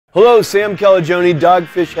Hello, Sam Calagione,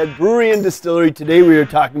 Dogfish Head Brewery and Distillery. Today we are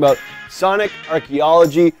talking about Sonic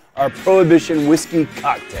Archeology, our Prohibition whiskey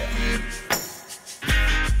cocktail.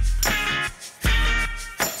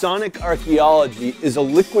 Sonic Archeology is a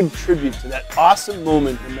liquid tribute to that awesome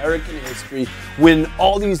moment in American history when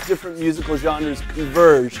all these different musical genres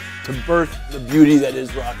converge to birth the beauty that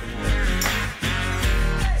is rock and roll.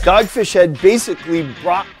 Dogfish Head basically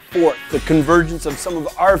brought forth the convergence of some of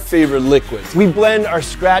our favorite liquids. We blend our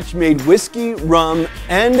scratch-made whiskey, rum,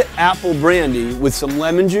 and apple brandy with some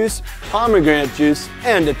lemon juice, pomegranate juice,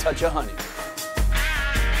 and a touch of honey.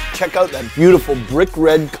 Check out that beautiful brick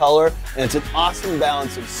red color, and it's an awesome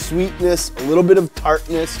balance of sweetness, a little bit of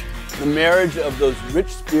tartness, the marriage of those rich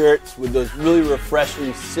spirits with those really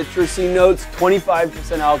refreshing citrusy notes,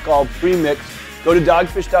 25% alcohol pre-mixed. Go to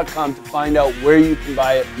dogfish.com to find out where you can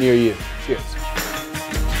buy it near you. Cheers.